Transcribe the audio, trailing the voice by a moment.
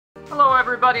Hello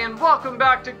everybody and welcome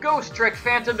back to Ghost Trick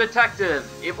Phantom Detective!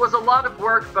 It was a lot of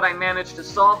work, but I managed to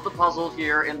solve the puzzle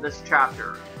here in this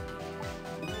chapter.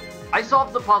 I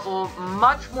solved the puzzle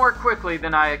much more quickly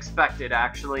than I expected,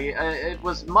 actually. It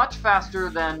was much faster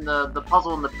than the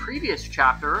puzzle in the previous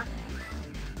chapter.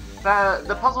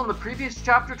 The puzzle in the previous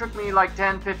chapter took me like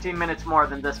 10-15 minutes more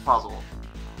than this puzzle.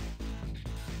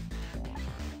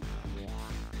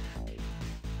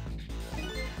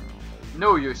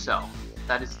 Know yourself.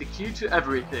 That is the key to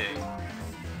everything.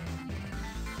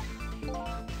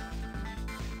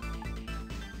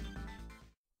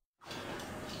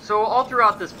 So all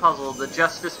throughout this puzzle, the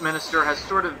Justice Minister has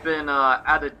sort of been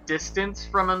at a distance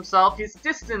from himself. He's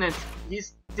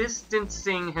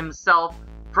distancing himself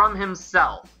from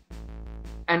himself.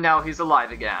 And now he's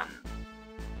alive again.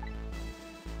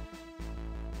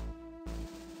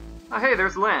 Oh hey,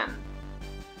 there's Lynne.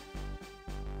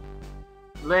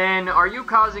 Lynne, are you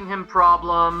causing him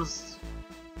problems?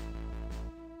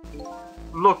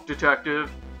 Look,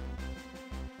 Detective.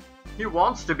 He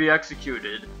wants to be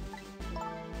executed.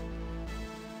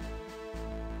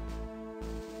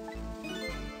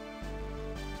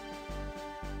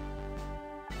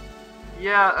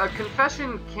 Yeah, a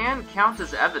confession can count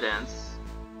as evidence.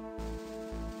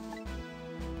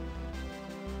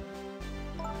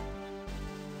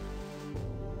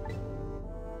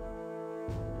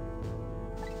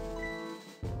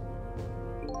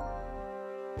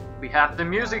 We have the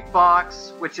music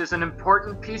box, which is an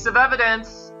important piece of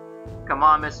evidence. Come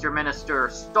on, Mr. Minister,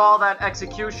 stall that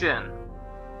execution.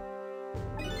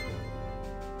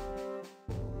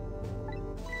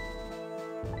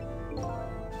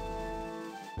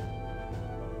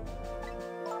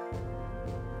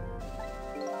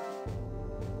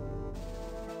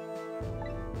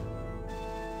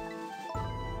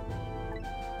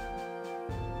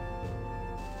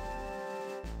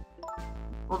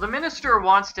 Well, the Minister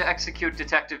wants to execute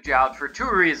Detective Jowd for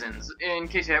two reasons. In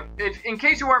case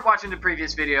you weren't watching the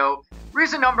previous video,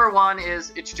 reason number one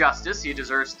is it's justice. He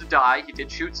deserves to die. He did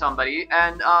shoot somebody.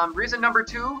 And reason number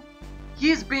two,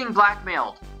 he's being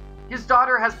blackmailed. His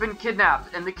daughter has been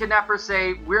kidnapped, and the kidnappers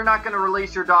say, we're not going to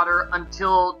release your daughter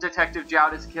until Detective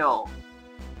Jowd is killed.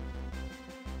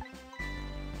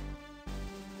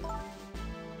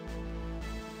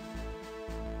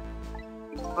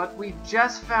 But we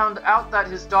just found out that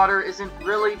his daughter isn't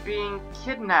really being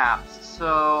kidnapped,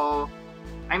 so...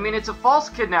 I mean, it's a false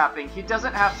kidnapping. He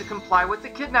doesn't have to comply with the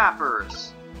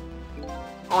kidnappers.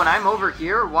 Oh, and I'm over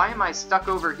here? Why am I stuck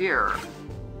over here?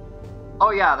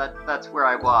 Oh yeah, that's where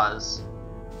I was.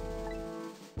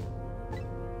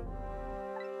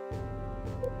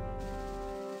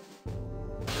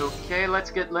 Okay,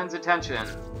 let's get Lynne's attention.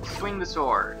 Swing the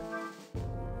sword.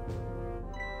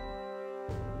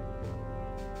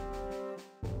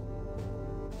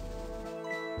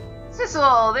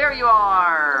 Sissel, there you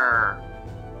are!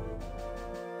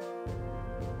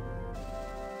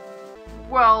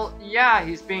 Well, yeah,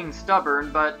 he's being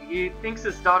stubborn, but he thinks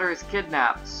his daughter is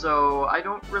kidnapped, so I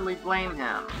don't really blame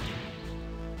him.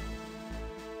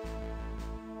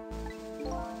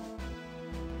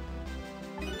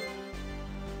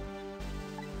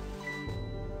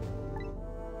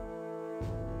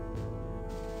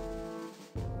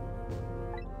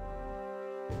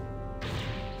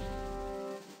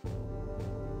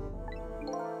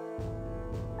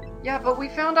 Yeah, but we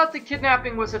found out the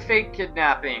kidnapping was a fake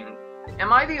kidnapping.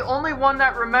 Am I the only one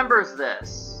that remembers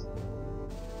this?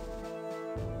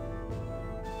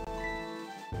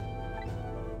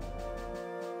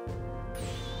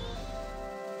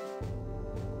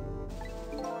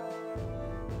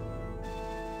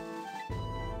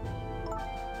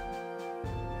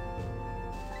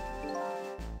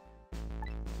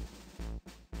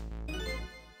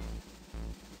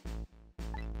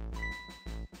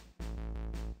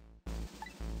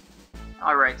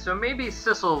 Alright, so maybe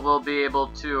Sissel will be able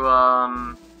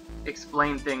to,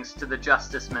 explain things to the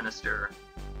Justice Minister.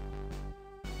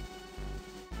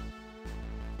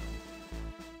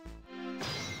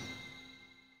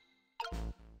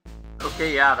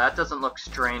 Okay, yeah, that doesn't look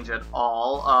strange at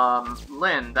all.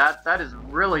 Lynne, that is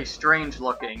really strange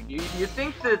looking. You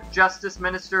think the Justice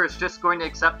Minister is just going to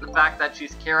accept the fact that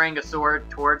she's carrying a sword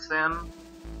towards him?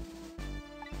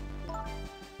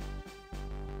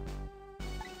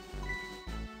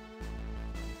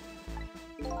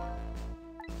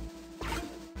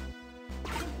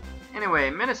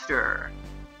 Anyway, Minister.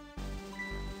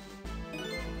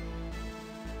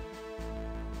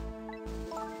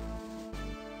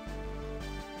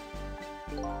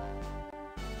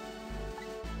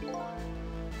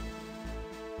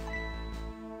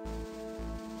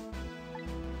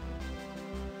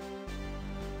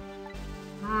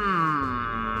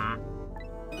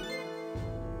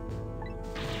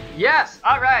 Yes!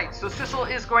 Alright, so Sissel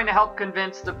is going to help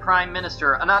convince the Prime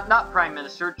Minister, not Prime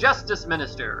Minister, Justice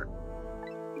Minister.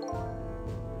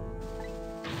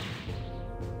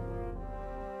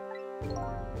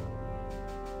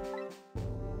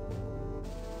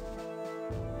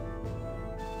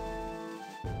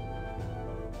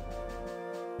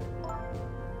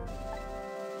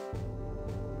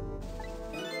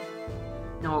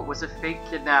 No, it was a fake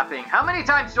kidnapping. How many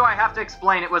times do I have to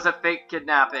explain it was a fake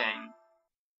kidnapping?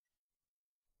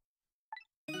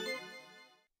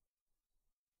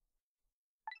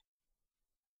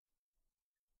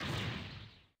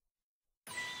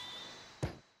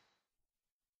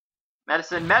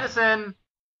 Medicine, medicine!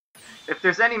 If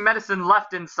there's any medicine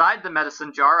left inside the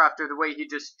medicine jar after the way he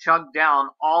just chugged down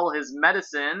all his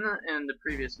medicine in the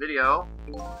previous video.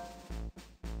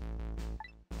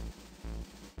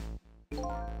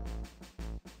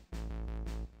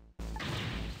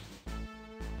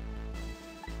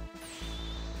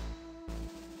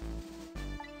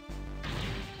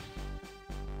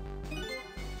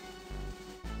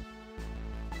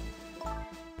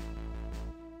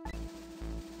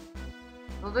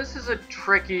 Well, this is a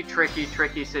tricky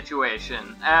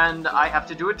situation, and I have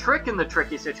to do a trick in the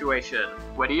tricky situation.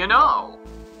 What do you know?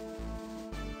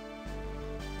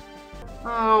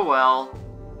 Oh well.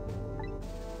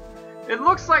 It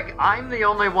looks like I'm the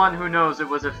only one who knows it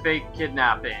was a fake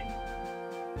kidnapping.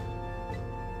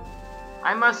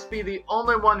 I must be the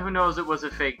only one who knows it was a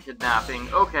fake kidnapping.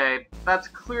 Okay, that's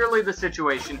clearly the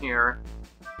situation here.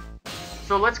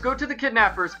 So let's go to the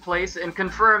kidnapper's place and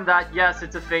confirm that, yes,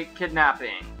 it's a fake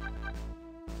kidnapping.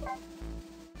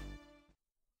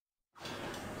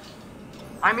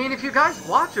 I mean, if you guys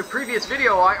watched a previous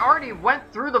video, I already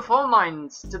went through the phone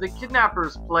lines to the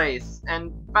kidnapper's place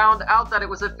and found out that it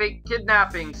was a fake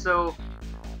kidnapping, so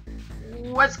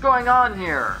what's going on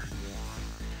here?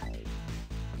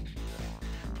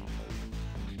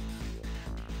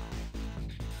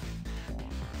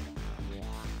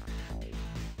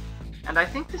 And I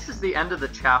think this is the end of the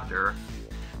chapter.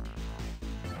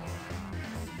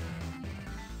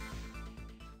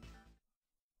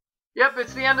 Yep,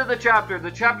 it's the end of the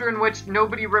chapter in which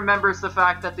nobody remembers the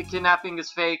fact that the kidnapping is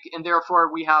fake, and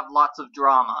therefore we have lots of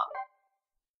drama.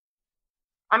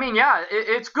 I mean, yeah,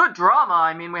 it's good drama.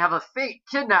 I mean, we have a fake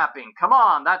kidnapping. Come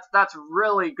on, that's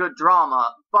really good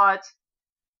drama. But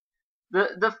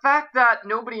the fact that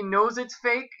nobody knows it's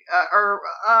fake,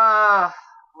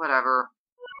 whatever.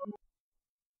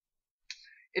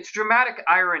 It's dramatic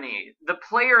irony. The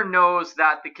player knows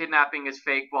that the kidnapping is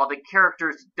fake while the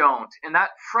characters don't, and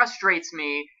that frustrates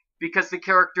me because the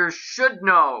characters should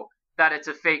know that it's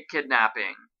a fake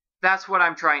kidnapping. That's what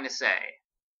I'm trying to say.